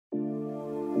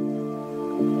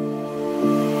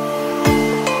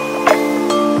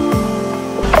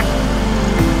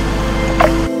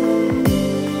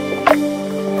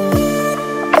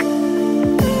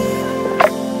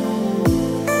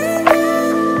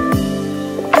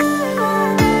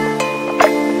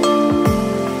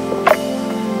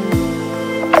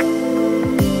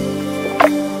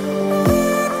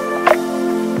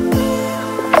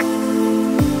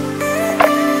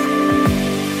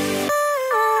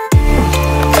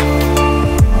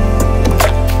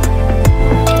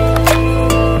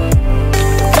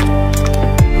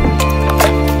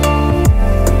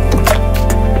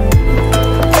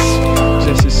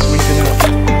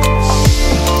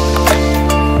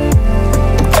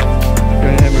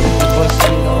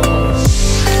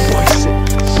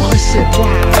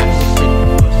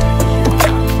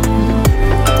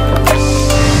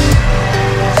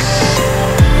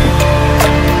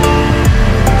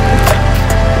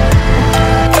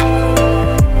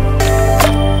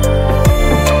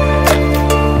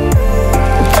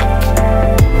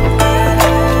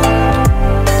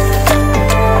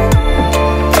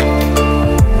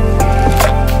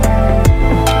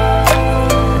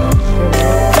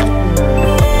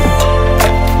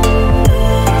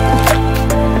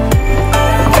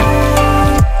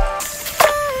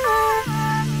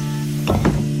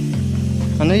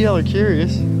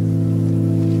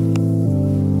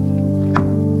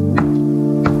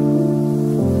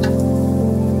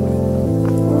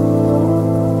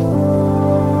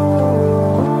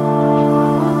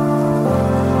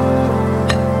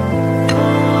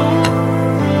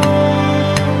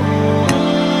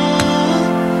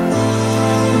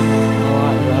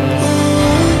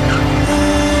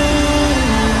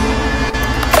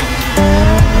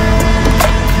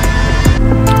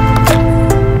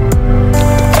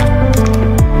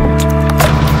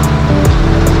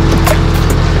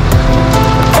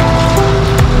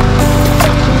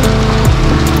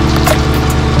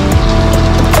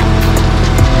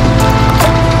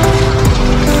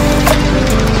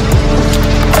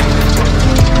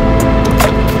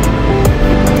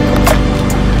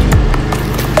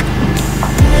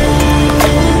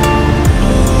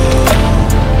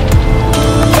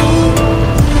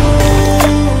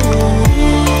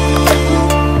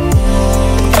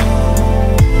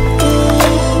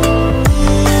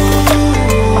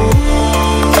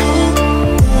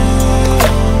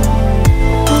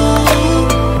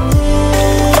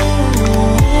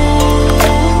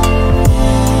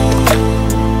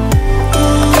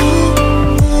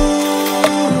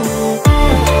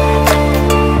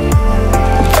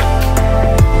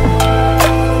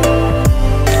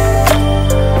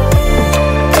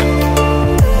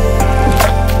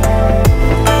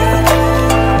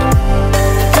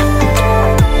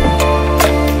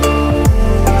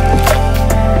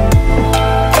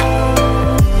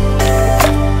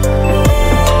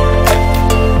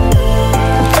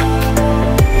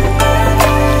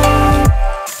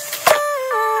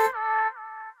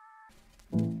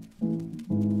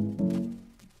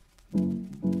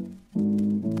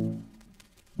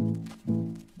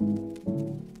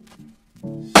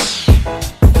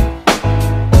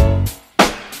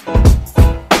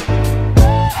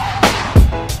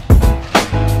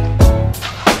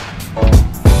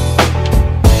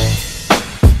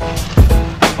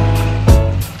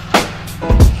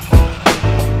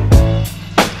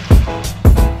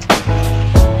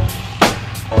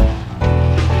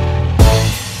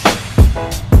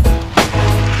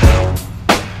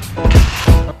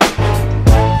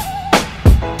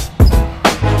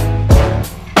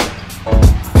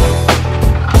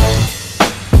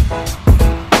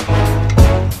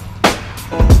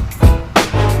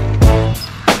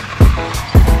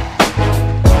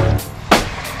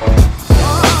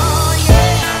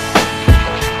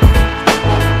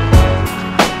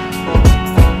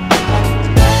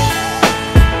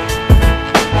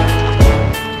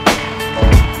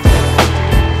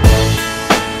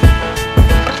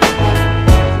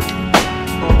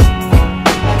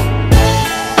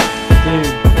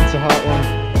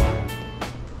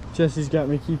Jesse's got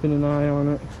me keeping an eye on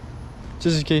it,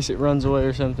 just in case it runs away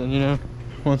or something, you know?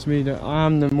 Wants me to,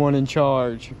 I'm the one in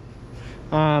charge.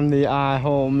 I'm the eye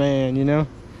hole man, you know?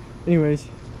 Anyways,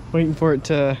 waiting for it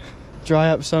to dry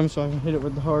up some so I can hit it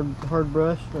with the hard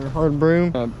brush or hard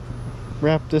broom.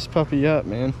 Wrap this puppy up,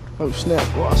 man. Oh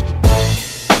snap, wasp.